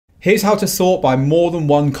Here's how to sort by more than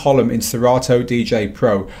one column in Serato DJ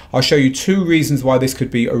Pro. I'll show you 2 reasons why this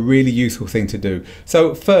could be a really useful thing to do.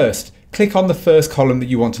 So first, click on the first column that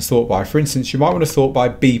you want to sort by. For instance, you might want to sort by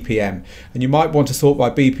BPM, and you might want to sort by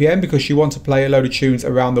BPM because you want to play a load of tunes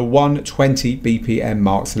around the 120 BPM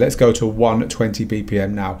mark. So let's go to 120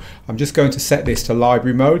 BPM now. I'm just going to set this to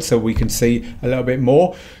library mode so we can see a little bit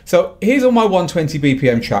more. So here's all my 120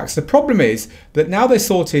 BPM tracks. The problem is that now they're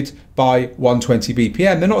sorted by 120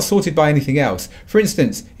 BPM, they're not sorted by anything else. For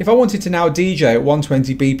instance, if I wanted to now DJ at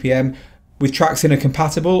 120 BPM with tracks in a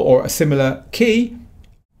compatible or a similar key,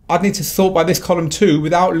 I'd need to sort by this column too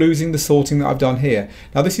without losing the sorting that I've done here.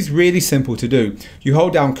 Now this is really simple to do. You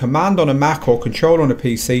hold down Command on a Mac or Control on a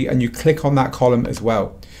PC and you click on that column as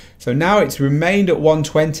well. So now it's remained at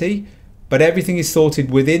 120, but everything is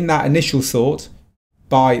sorted within that initial sort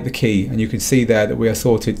by the key, and you can see there that we are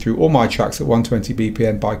sorted through all my tracks at 120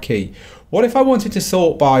 BPM by key. What if I wanted to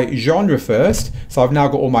sort by genre first? So I've now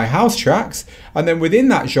got all my house tracks, and then within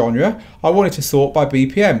that genre I wanted to sort by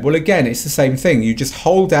BPM. Well, again, it's the same thing. You just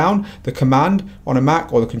hold down the Command on a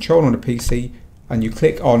Mac or the Control on a PC and you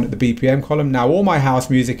click on the BPM column. Now all my house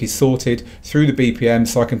music is sorted through the BPM,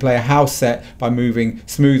 so I can play a house set by moving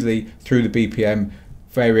smoothly through the BPM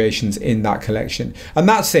variations in that collection. And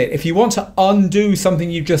that's it. If you want to undo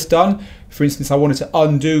something you've just done, for instance, I wanted to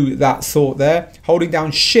undo that sort there, holding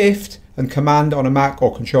down Shift and Command on a Mac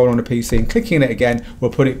or Control on a PC and clicking it again will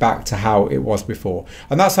put it back to how it was before.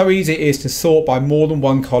 And that's how easy it is to sort by more than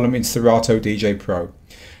one column in Serato DJ Pro.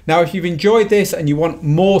 Now, if you've enjoyed this and you want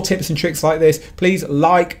more tips and tricks like this, please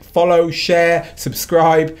like, follow, share,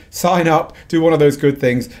 subscribe, sign up, do one of those good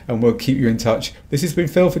things, and we'll keep you in touch. This has been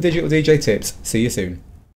Phil for Digital DJ Tips. See you soon.